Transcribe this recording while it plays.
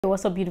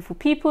What's up, beautiful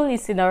people?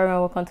 It's Sindafam and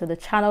welcome to the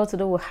channel.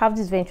 Today we'll have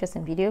this very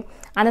interesting video,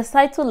 and it's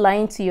titled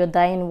 "Lying to Your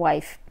Dying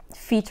Wife"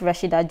 feat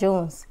Rashida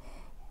Jones,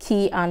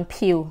 Key and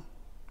Peele.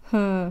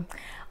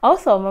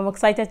 Awesome. I'm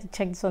excited to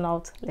check this one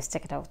out. Let's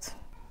check it out.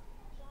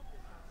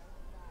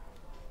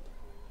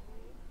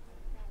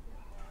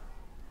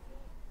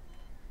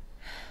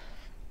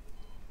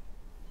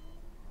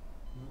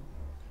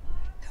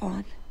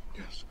 Dawn.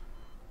 Yes,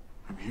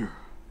 I'm here.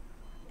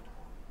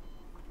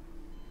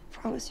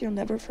 Promise you'll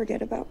never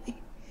forget about me.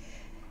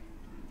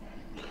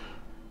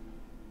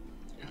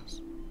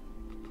 Yes.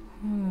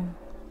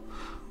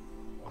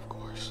 Of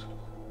course.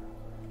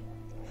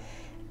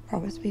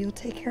 Promise me you'll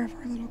take care of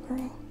our little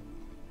girl.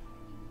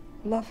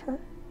 Love her.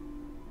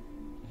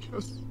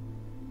 Yes.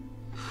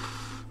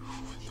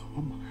 With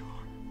all my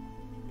heart.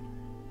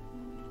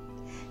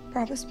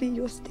 Promise me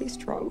you'll stay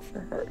strong for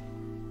her.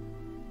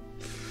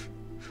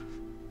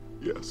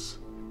 Yes.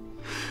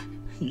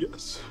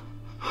 Yes.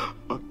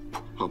 I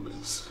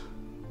promise.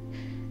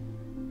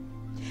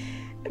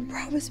 And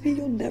promise me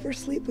you'll never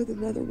sleep with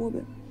another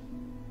woman.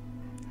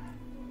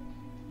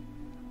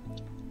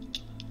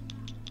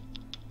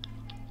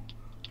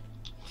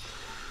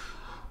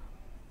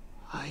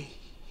 I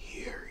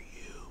hear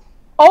you.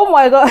 Oh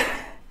my god.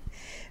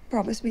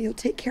 Promise me you'll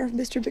take care of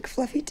Mr.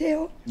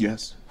 McFluffytail.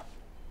 Yes.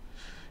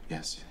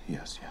 Yes.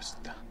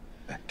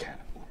 That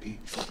cat will be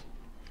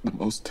the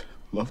most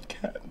loved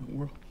cat in the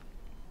world.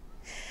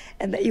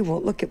 And that you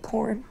won't look at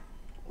porn.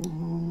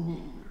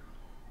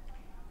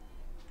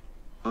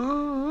 Huh?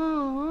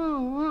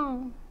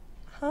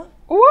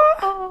 What?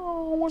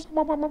 Oh, what's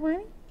up,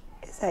 baby?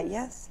 Is that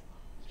yes?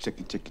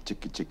 Chickity,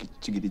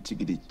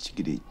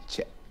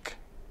 check.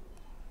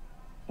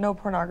 No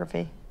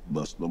pornography.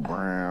 Buster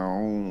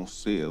Brown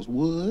says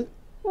what?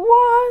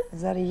 What?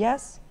 Is that a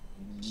yes?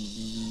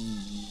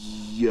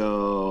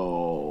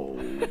 Yo,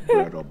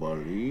 better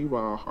believe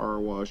I heard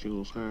what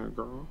you said,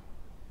 girl.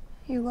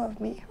 You love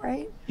me,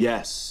 right?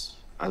 Yes,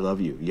 I love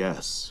you,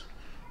 yes.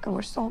 And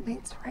we're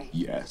soulmates, right?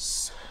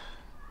 Yes.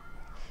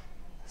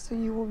 So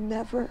you will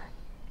never,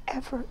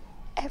 ever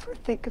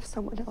think of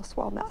someone else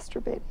while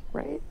masturbating,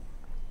 right?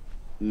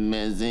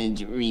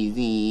 Message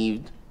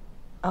received.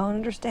 I don't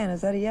understand.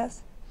 Is that a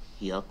yes?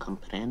 Yo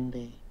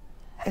comprende.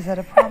 Is that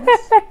a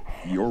promise?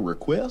 Your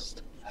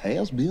request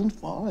has been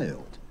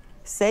filed.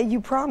 Say you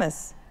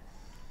promise.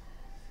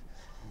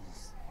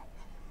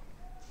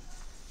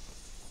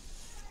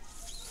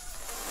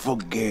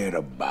 Forget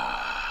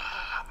about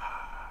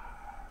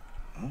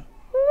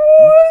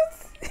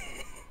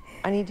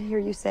I need to hear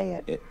you say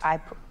it. I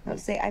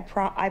promise.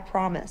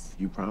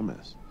 You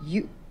promise.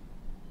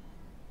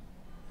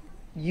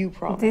 You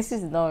promise. This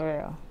is not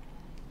real.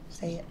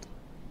 Say it.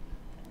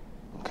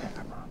 Okay,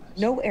 I promise.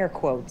 No air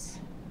quotes.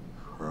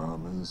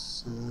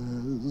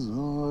 Promises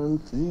are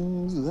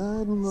things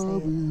that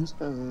lovers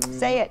have.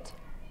 Say it.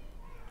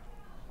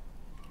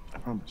 I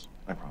promise.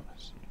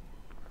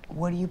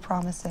 What are you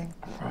promising?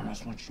 I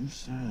promise what you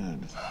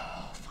said.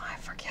 Oh, fine,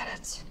 forget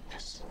it.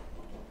 Yes.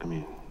 I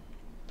mean...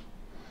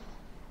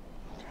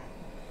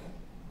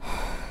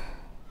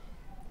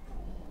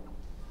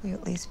 Will you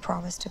at least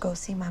promise to go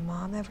see my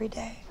mom every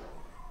day?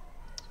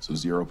 So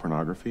 0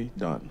 pornography?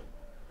 Done.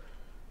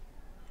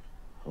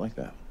 I like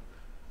that.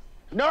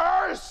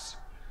 Nurse!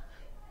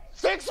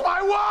 Fix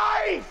my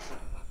wife!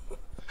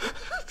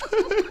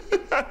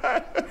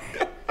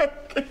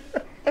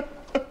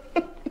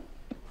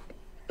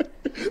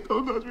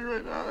 Don't touch me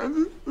right now.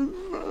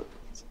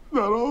 It's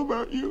not all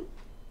about you.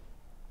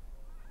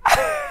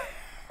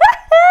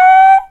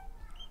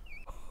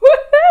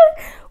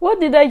 What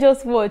did I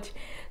just watch?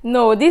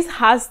 No, this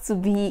has to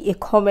be a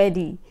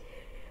comedy.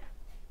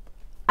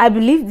 I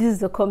believe this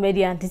is a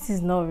comedy and this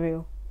is not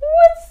real.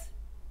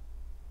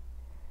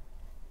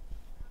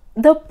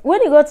 What?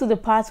 When it got to the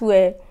part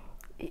where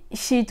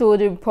she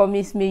told him,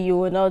 "Promise me you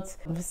will not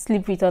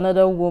sleep with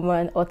another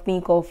woman or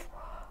think of..."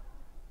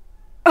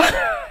 Promise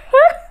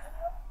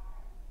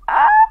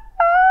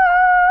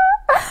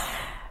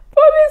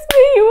me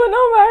you will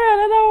not marry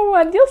another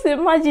woman. Just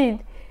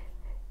imagine.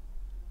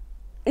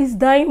 His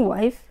dying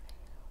wife.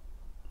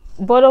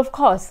 But of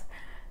course,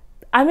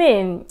 I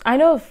mean, I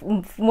know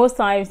most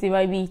times it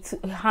might be too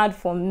hard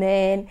for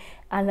men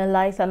and the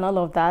likes and all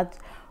of that,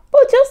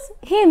 but just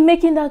him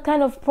making that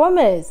kind of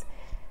promise.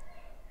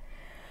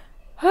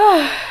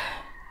 Let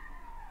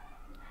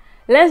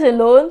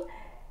alone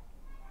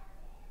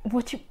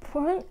what you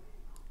promise.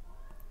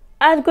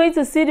 I'm going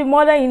to see the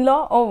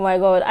mother-in-law. Oh my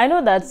god, I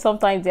know that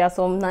sometimes there are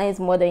some nice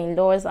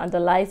mother-in-laws and the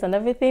likes and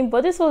everything,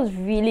 but this was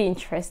really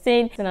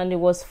interesting and it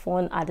was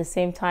fun at the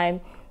same time.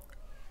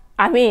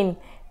 I mean,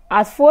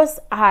 at first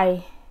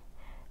I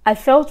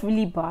felt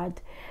really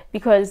bad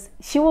because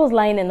she was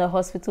lying in a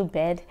hospital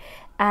bed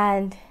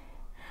and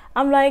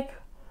I'm like,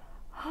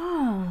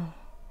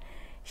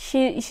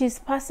 she's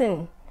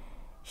passing.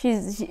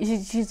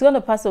 She's gonna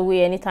pass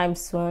away anytime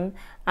soon,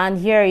 and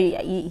here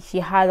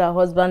she had her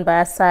husband by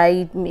her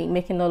side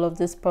making all of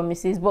these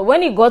promises. But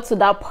when it got to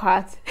that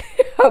part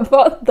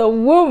about the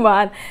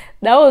woman,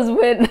 that was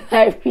when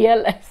I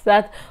realized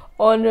that,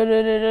 Oh no,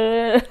 no, no,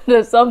 no, no,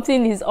 no,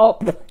 something is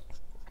up.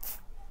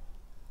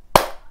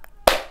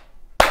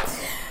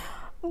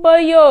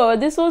 But yo,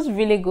 this was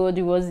really good.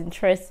 It was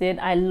interesting.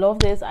 I love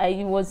this.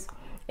 It was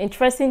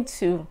interesting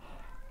to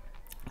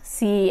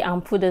see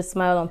and put a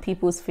smile on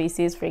people's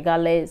faces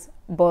regardless.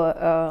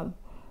 But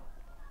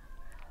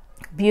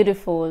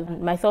beautiful.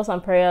 My thoughts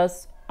and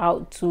prayers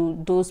out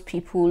to those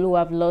people who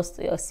have lost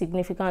a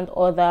significant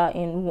other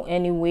in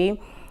any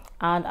way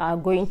and are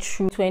going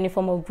through to any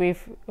form of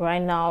grief right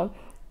now.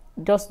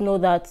 Just know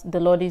that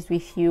the Lord is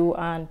with you,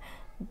 and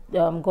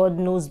God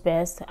knows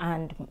best,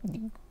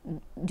 and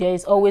there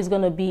is always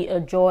going to be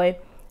a joy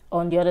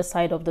on the other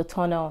side of the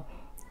tunnel.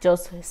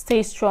 Just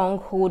stay strong,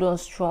 hold on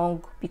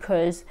strong,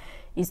 because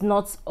it's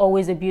not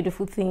always a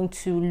beautiful thing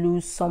to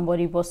lose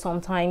somebody, but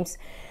sometimes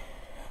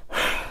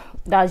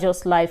that's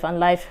just life, and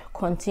life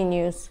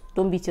continues.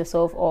 Don't beat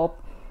yourself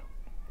up.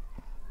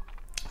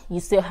 You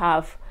still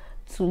have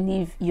to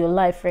live your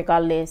life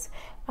regardless.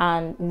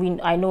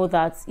 And I know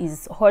that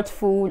is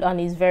hurtful,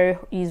 and is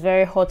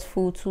very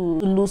hurtful to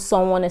lose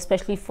someone,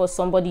 especially for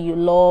somebody you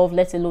love,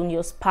 let alone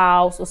your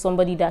spouse or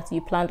somebody that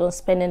you planned on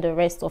spending the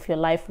rest of your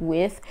life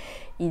with.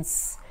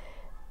 It's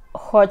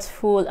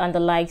hurtful and the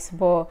likes,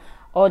 but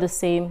all the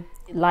same,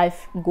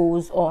 life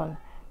goes on.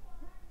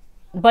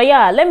 But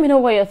yeah, let me know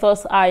what your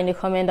thoughts are in the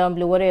comment down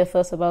below. What are your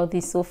thoughts about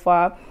this so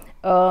far?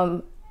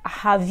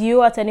 Have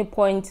you at any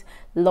point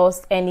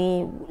lost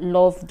any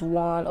loved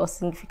one or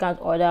significant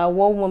other?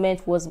 What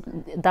moment was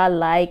that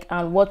like,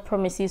 and what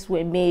promises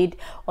were made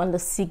on the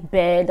sick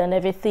bed and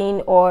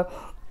everything? Or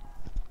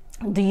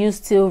do you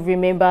still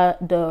remember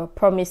the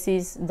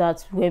promises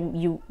that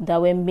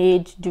were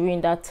made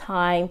during that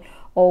time,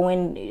 or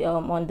when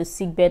on the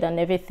sick bed and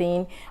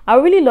everything? I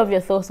really love your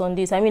thoughts on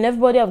this. I mean,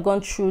 everybody have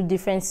gone through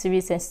different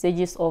series and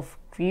stages of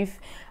grief,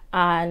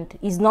 and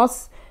it's not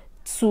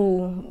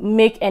to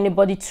make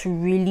anybody to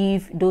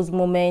relive those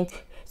moments.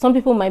 Some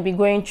people might be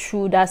going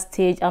through that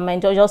stage and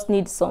might just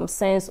need some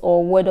sense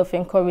or word of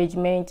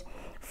encouragement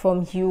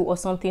from you, or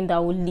something that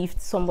will lift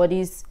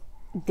somebody's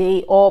day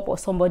up or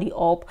somebody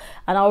up.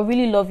 And I would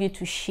really love you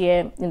to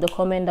share in the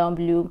comment down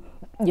below.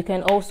 You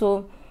can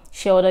also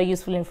share other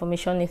useful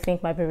information you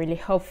think might be really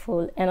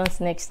helpful. And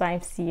until next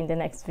time, see you in the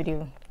next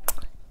video.